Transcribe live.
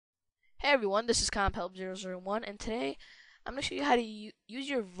Hey everyone, this is CompHelp001, and today I'm going to show you how to use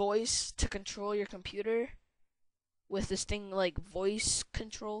your voice to control your computer with this thing like voice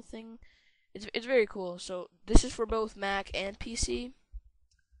control thing. It's very cool. So this is for both Mac and PC.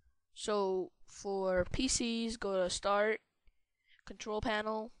 So for PCs, go to Start, Control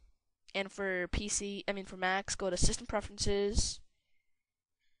Panel, and for Macs, go to System Preferences,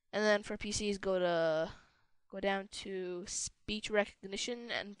 and then for PCs, go down to Speech Recognition,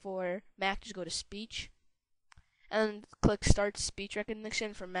 and for Mac, just go to Speech. And click Start Speech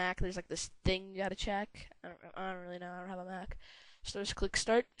Recognition for Mac. There's like this thing you gotta check. I don't really know. I don't have a Mac. So just click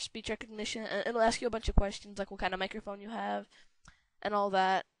Start Speech Recognition, and it'll ask you a bunch of questions like what kind of microphone you have and all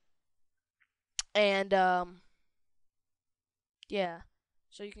that. And yeah,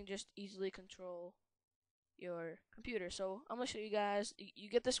 so you can just easily control your computer. So I'm gonna show you guys. You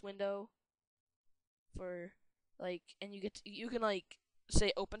get this window for and you can like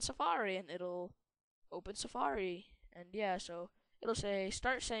say Open Safari, and it'll open Safari. And yeah, so it'll say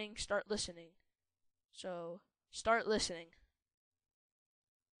start listening. So start listening.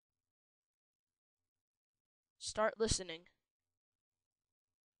 Start listening.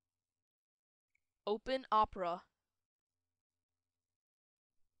 Open Opera.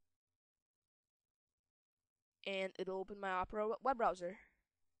 And it'll open my Opera web browser.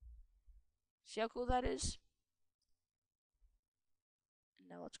 See how cool that is? And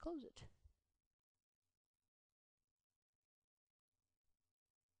now let's close it.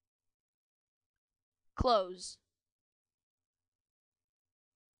 Close.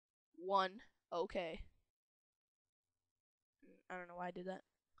 1. Okay. I don't know why I did that.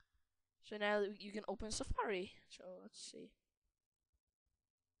 So now you can open Safari. So let's see.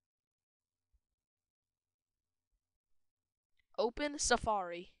 Open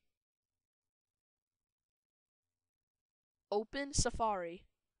Safari. Open Safari.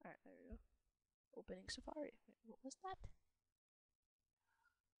 Alright, there we go. Opening Safari. Wait, what was that?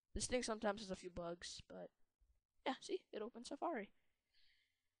 This thing sometimes has a few bugs, but yeah, see, it opens Safari.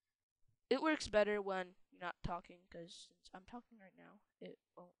 It works better when you're not talking, because since I'm talking right now, it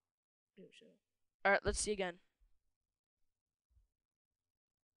won't do so. Alright, let's see again.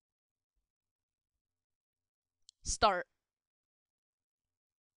 Start.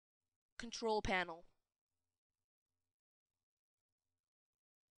 Control panel.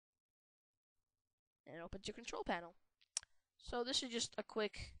 And it opens your control panel. So this is just a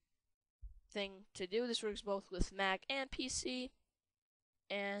quick thing to do. This works both with Mac and PC.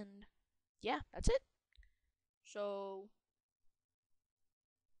 And yeah, that's it. So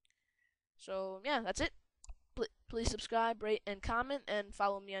yeah, that's it. Please subscribe, rate, and comment, and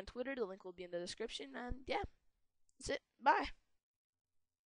follow me on Twitter. The link will be in the description. And yeah, that's it. Bye.